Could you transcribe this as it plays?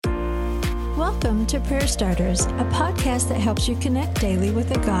Welcome to Prayer Starters, a podcast that helps you connect daily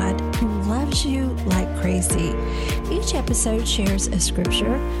with a God who loves you like crazy. Each episode shares a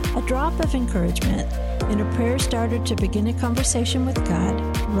scripture, a drop of encouragement, and a prayer starter to begin a conversation with God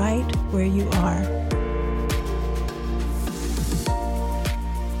right where you are.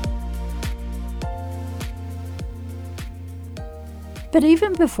 But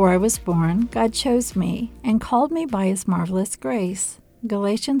even before I was born, God chose me and called me by His marvelous grace.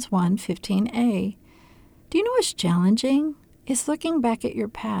 Galatians 1:15a. Do you know what's challenging? It's looking back at your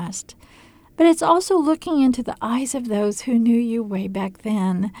past, but it's also looking into the eyes of those who knew you way back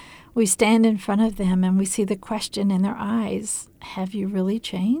then. We stand in front of them and we see the question in their eyes. Have you really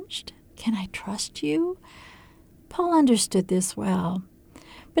changed? Can I trust you? Paul understood this well,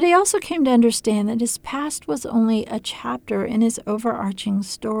 but he also came to understand that his past was only a chapter in his overarching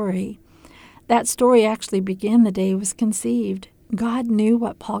story. That story actually began the day he was conceived. God knew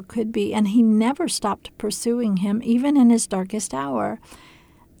what Paul could be, and He never stopped pursuing him, even in his darkest hour.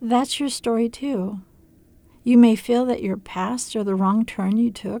 That's your story too. You may feel that your past or the wrong turn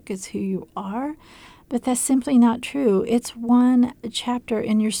you took is who you are, but that's simply not true. It's one chapter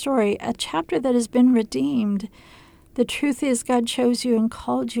in your story, a chapter that has been redeemed. The truth is, God chose you and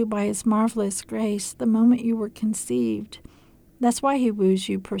called you by His marvelous grace the moment you were conceived. That's why He woos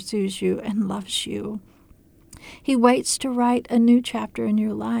you, pursues you, and loves you. He waits to write a new chapter in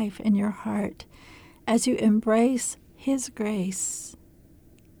your life and your heart as you embrace His grace.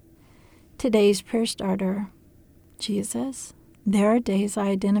 Today's prayer starter. Jesus, there are days I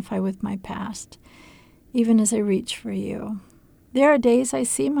identify with my past, even as I reach for you. There are days I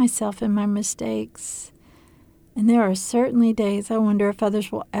see myself in my mistakes, and there are certainly days I wonder if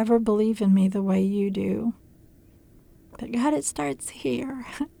others will ever believe in me the way you do. But God, it starts here.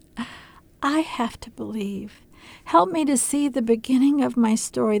 I have to believe. Help me to see the beginning of my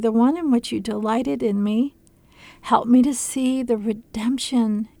story, the one in which you delighted in me. Help me to see the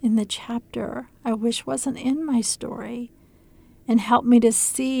redemption in the chapter I wish wasn't in my story. And help me to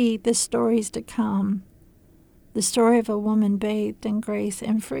see the stories to come. The story of a woman bathed in grace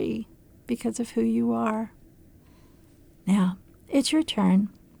and free because of who you are. Now, it's your turn.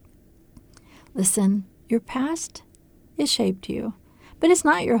 Listen, your past, it shaped you, but it's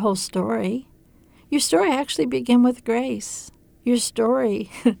not your whole story. Your story actually began with grace. Your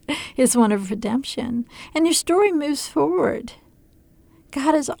story is one of redemption, and your story moves forward.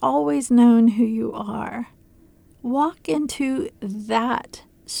 God has always known who you are. Walk into that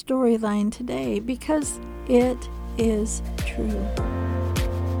storyline today because it is true.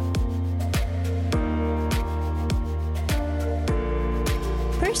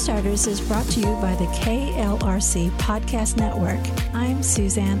 Prayer Starters is brought to you by the KLRC Podcast Network. I'm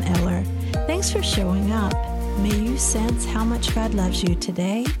Suzanne Eller. Thanks for showing up. May you sense how much God loves you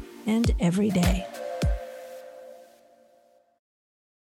today and every day.